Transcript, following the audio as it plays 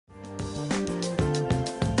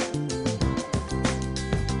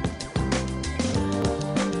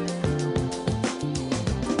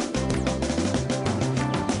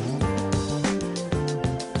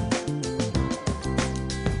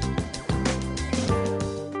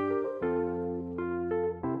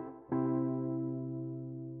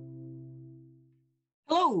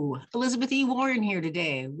Hello, Elizabeth E. Warren here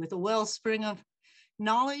today with a wellspring of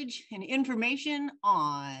knowledge and information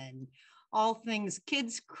on all things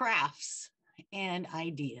kids, crafts, and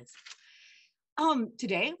ideas.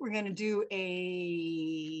 Today we're going to do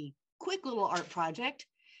a quick little art project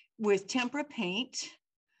with tempera paint,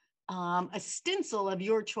 a stencil of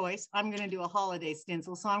your choice. I'm going to do a holiday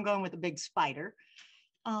stencil, so I'm going with a big spider,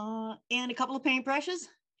 and a couple of paintbrushes,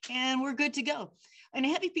 and we're good to go. And a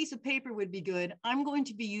heavy piece of paper would be good. I'm going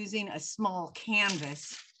to be using a small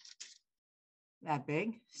canvas, that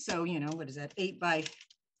big. So, you know, what is that? 8 by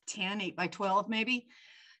 10, 8 by 12, maybe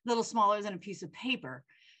a little smaller than a piece of paper.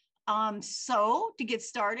 So to get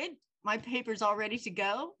started, my paper's all ready to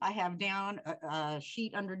go. I have down a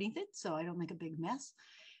sheet underneath it so I don't make a big mess.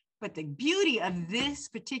 But the beauty of this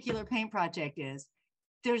particular paint project is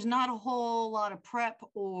there's not a whole lot of prep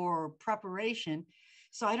or preparation.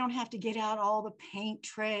 So I don't have to get out all the paint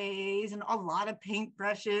trays and a lot of paint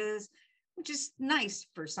brushes, which is nice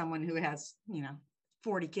for someone who has,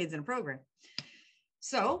 40 kids in a program.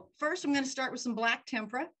 So first I'm going to start with some black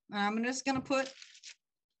tempera. I'm just going to put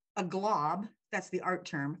a glob, that's the art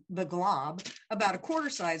term, the glob, about a quarter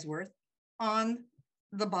size worth on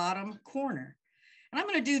the bottom corner. And I'm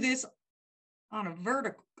going to do this on a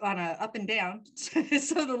vertical, on a up and down,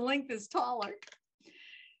 so the length is taller,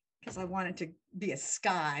 because I want it to be a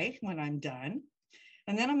sky when I'm done.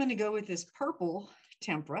 And then I'm going to go with this purple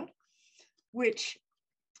tempera, which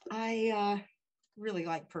I really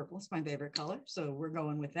like purple. It's my favorite color. So we're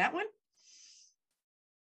going with that one.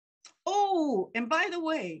 Oh, and by the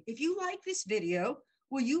way, if you like this video,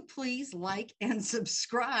 will you please like and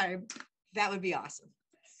subscribe? That would be awesome.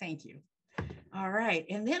 Thank you. All right.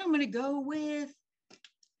 And then I'm going to go with,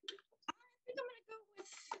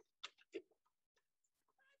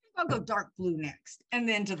 I'll go dark blue next, and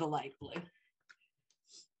then to the light blue.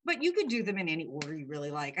 But you could do them in any order you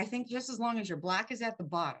really like. I think just as long as your black is at the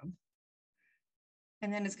bottom,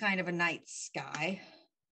 and then it's kind of a night sky,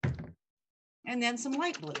 and then some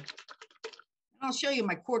light blue. I'll show you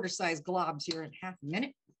my quarter size globs here in half a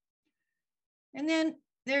minute. And then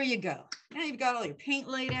there you go. Now you've got all your paint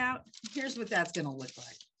laid out. Here's what that's going to look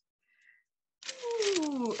like.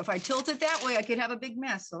 Ooh, if I tilt it that way, I could have a big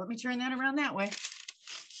mess. So let me turn that around that way.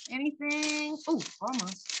 Anything? Oh,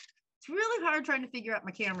 almost. It's really hard trying to figure out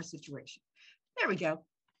my camera situation. There we go.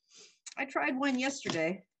 I tried one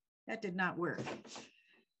yesterday. That did not work.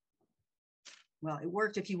 Well, it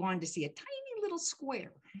worked if you wanted to see a tiny little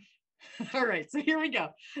square. All right, so here we go.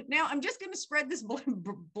 Now I'm just going to spread this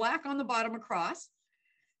black on the bottom across.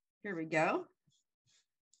 Here we go.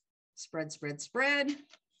 Spread, spread, spread.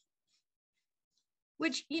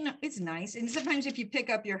 Which, it's nice. And sometimes if you pick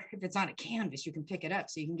up if it's on a canvas, you can pick it up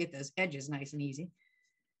so you can get those edges nice and easy.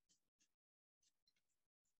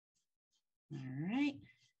 All right.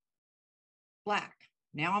 Black.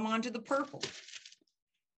 Now I'm on to the purple.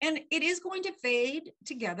 And it is going to fade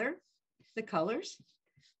together, the colors,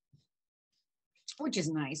 which is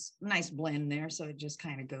nice. Nice blend there. So it just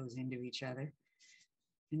kind of goes into each other.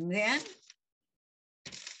 And then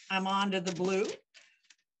I'm on to the blue.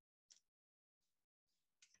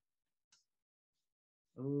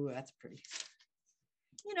 Oh, that's pretty.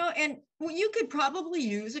 And you could probably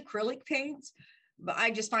use acrylic paints, but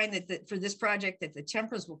I just find that for this project that the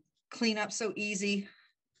temperas will clean up so easy,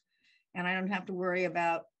 and I don't have to worry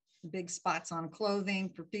about big spots on clothing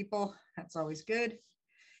for people. That's always good.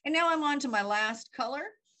 And now I'm on to my last color.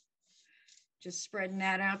 Just spreading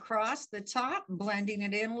that out across the top, blending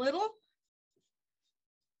it in a little.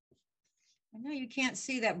 I know you can't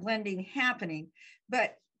see that blending happening,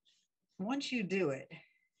 but once you do it,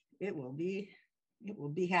 it will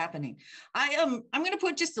be happening. I'm going to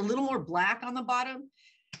put just a little more black on the bottom.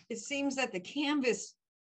 It seems that the canvas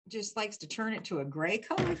just likes to turn it to a gray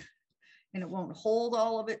color, and it won't hold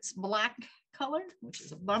all of its black color, which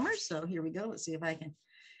is a bummer. So here we go. Let's see if I can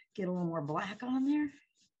get a little more black on there.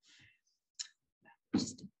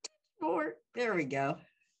 Just a bit more. There we go.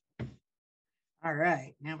 All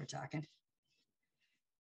right, now we're talking.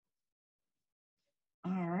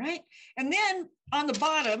 All right, and then on the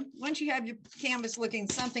bottom, once you have your canvas looking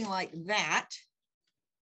something like that,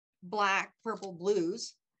 black, purple,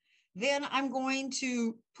 blues, then I'm going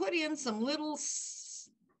to put in some little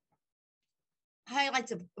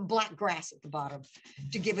highlights of black grass at the bottom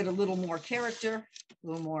to give it a little more character, a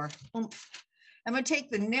little more oomph. I'm going to take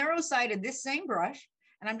the narrow side of this same brush,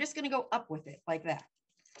 and I'm just going to go up with it like that.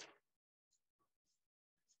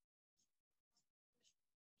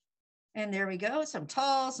 And there we go, some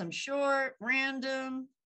tall, some short, random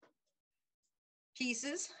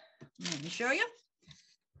pieces. Let me show you.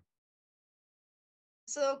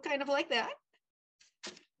 So kind of like that.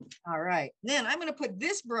 All right, then I'm going to put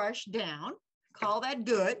this brush down, call that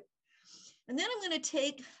good. And then I'm going to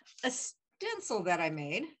take a stencil that I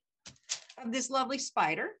made of this lovely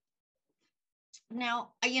spider.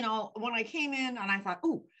 Now, when I came in and I thought,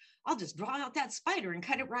 oh, I'll just draw out that spider and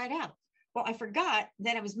cut it right out. Well, I forgot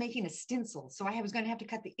that I was making a stencil. So I was going to have to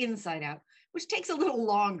cut the inside out, which takes a little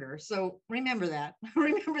longer. So remember that.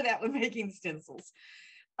 Remember that when making stencils.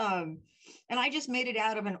 And I just made it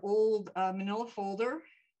out of an old manila folder,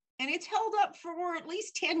 and it's held up for at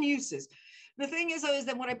least 10 uses. The thing is, though, is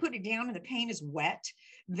that when I put it down and the paint is wet,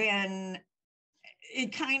 then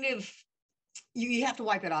it kind of, you have to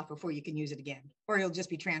wipe it off before you can use it again, or you'll just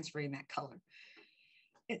be transferring that color.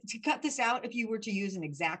 To cut this out, if you were to use an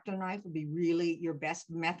X-Acto knife, would be really your best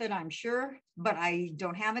method, I'm sure. But I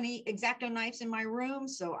don't have any X-Acto knives in my room,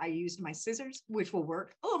 so I used my scissors, which will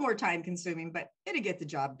work. A little more time consuming, but it'll get the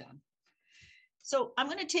job done. So I'm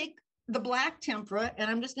going to take the black tempera, and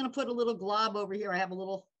I'm just going to put a little glob over here. I have a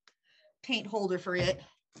little paint holder for it.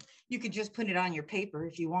 You could just put it on your paper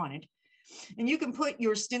if you wanted. And you can put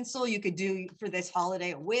your stencil, you could do for this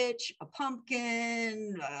holiday, a witch, a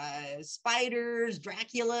pumpkin, spiders,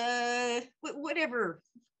 Dracula, whatever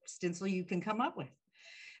stencil you can come up with.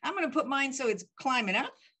 I'm going to put mine so it's climbing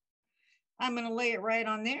up. I'm going to lay it right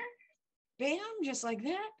on there. Bam, just like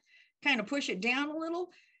that. Kind of push it down a little,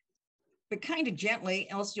 but kind of gently,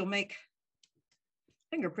 else you'll make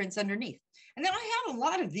fingerprints underneath. And then I have a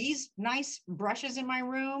lot of these nice brushes in my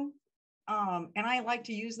room. And I like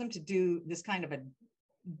to use them to do this kind of a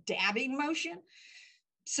dabbing motion.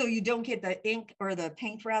 So you don't get the ink or the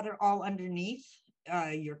paint rather all underneath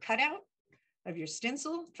your cutout of your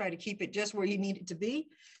stencil. Try to keep it just where you need it to be.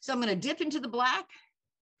 So I'm going to dip into the black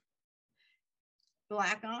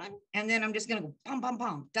on, and then I'm just going to go bum, bum,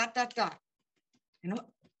 bum, dot, dot, dot. And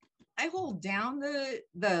I hold down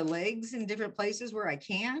the legs in different places where I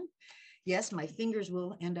can. Yes, my fingers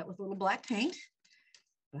will end up with a little black paint,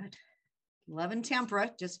 but love and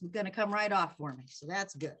tempera just going to come right off for me. So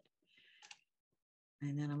that's good.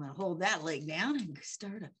 And then I'm going to hold that leg down and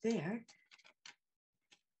start up there.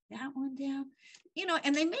 That one down.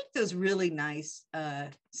 And they make those really nice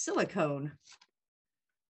silicone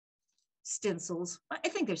stencils. I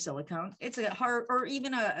think they're silicone. It's a hard, or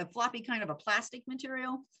even a floppy kind of a plastic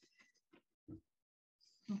material.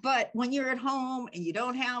 But when you're at home and you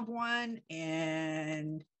don't have one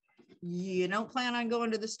and you don't plan on going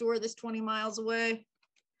to the store that's 20 miles away,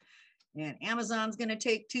 and Amazon's going to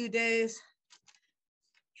take 2 days,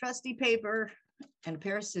 trusty paper and a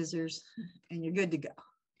pair of scissors, and you're good to go.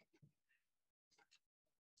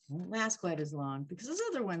 Won't last quite as long because those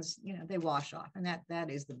other ones, they wash off, and that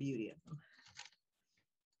is the beauty of them.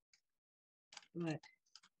 But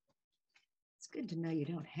it's good to know you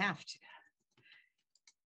don't have to.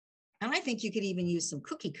 And I think you could even use some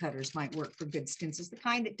cookie cutters might work for good stencils, the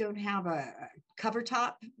kind that don't have a cover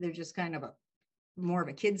top. They're just kind of more of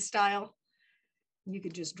a kid's style. You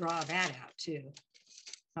could just draw that out too.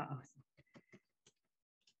 Uh-oh.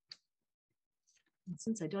 And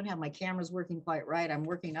since I don't have my cameras working quite right, I'm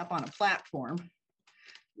working up on a platform,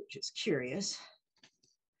 which is curious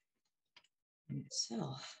in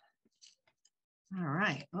itself. All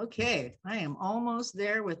right, okay. I am almost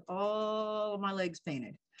there with all of my legs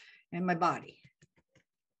painted. And my body.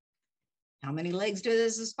 How many legs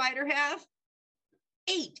does a spider have?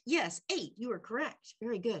 8. Yes, 8. You are correct.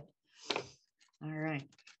 Very good. All right.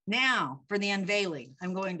 Now for the unveiling,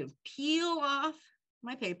 I'm going to peel off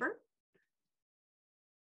my paper.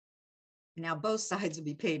 Now both sides will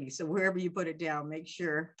be painted. So wherever you put it down, make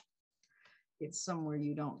sure it's somewhere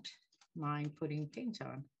you don't mind putting paint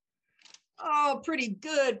on. Oh, pretty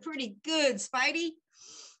good, Spidey.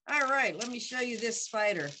 All right, let me show you this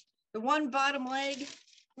spider. The one bottom leg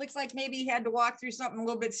looks like maybe he had to walk through something a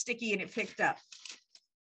little bit sticky and it picked up.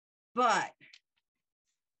 But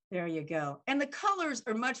there you go. And the colors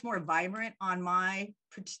are much more vibrant on my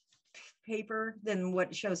paper than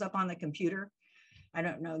what shows up on the computer. I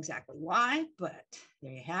don't know exactly why, but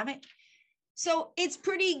there you have it. So it's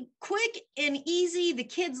pretty quick and easy. The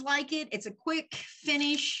kids like it. It's a quick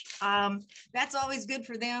finish. That's always good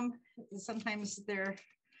for them. Sometimes they're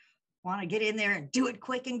want to get in there and do it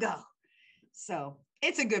quick and go. So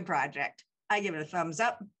it's a good project. I give it a thumbs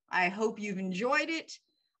up. I hope you've enjoyed it.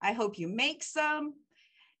 I hope you make some.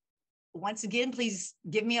 Once again, please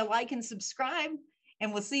give me a like and subscribe,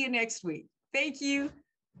 and we'll see you next week. Thank you.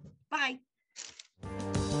 Bye.